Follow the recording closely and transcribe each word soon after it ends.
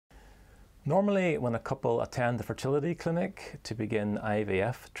Normally, when a couple attend a fertility clinic to begin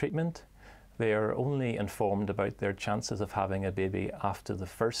IVF treatment, they are only informed about their chances of having a baby after the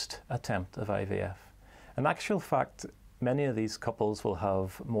first attempt of IVF. In actual fact, many of these couples will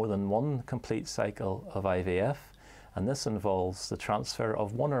have more than one complete cycle of IVF, and this involves the transfer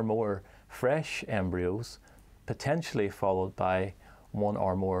of one or more fresh embryos, potentially followed by one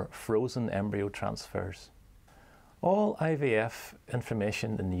or more frozen embryo transfers. All IVF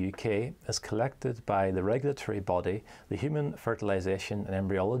information in the UK is collected by the regulatory body, the Human Fertilisation and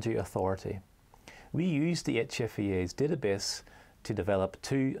Embryology Authority. We use the HFEA's database to develop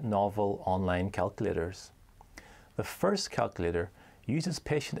two novel online calculators. The first calculator uses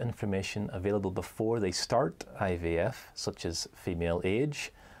patient information available before they start IVF, such as female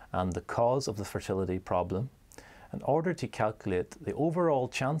age and the cause of the fertility problem, in order to calculate the overall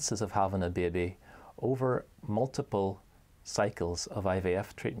chances of having a baby over multiple cycles of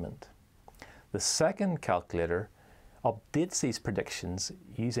IVF treatment. The second calculator updates these predictions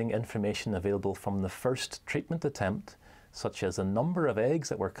using information available from the first treatment attempt, such as the number of eggs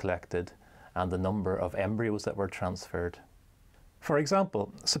that were collected and the number of embryos that were transferred. For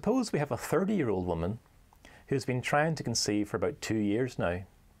example, suppose we have a 30-year-old woman who's been trying to conceive for about 2 years now.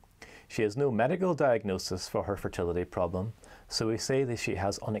 She has no medical diagnosis for her fertility problem, so we say that she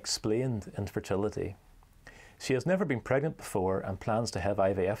has unexplained infertility. She has never been pregnant before and plans to have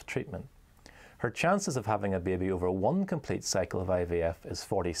IVF treatment. Her chances of having a baby over one complete cycle of IVF is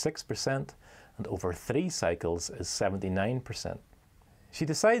 46%, and over 3 cycles is 79%. She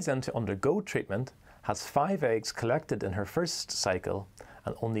decides then to undergo treatment, has 5 eggs collected in her first cycle,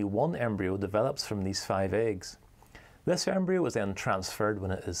 and only 1 embryo develops from these 5 eggs. This embryo is then transferred when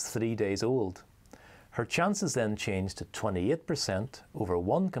it is 3 days old. Her chances then change to 28% over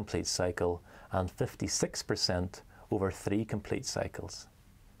 1 complete cycle and 56% over 3 complete cycles.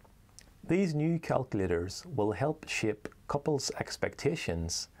 These new calculators will help shape couples'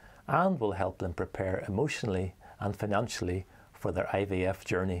 expectations and will help them prepare emotionally and financially for their IVF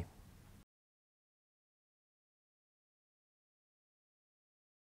journey.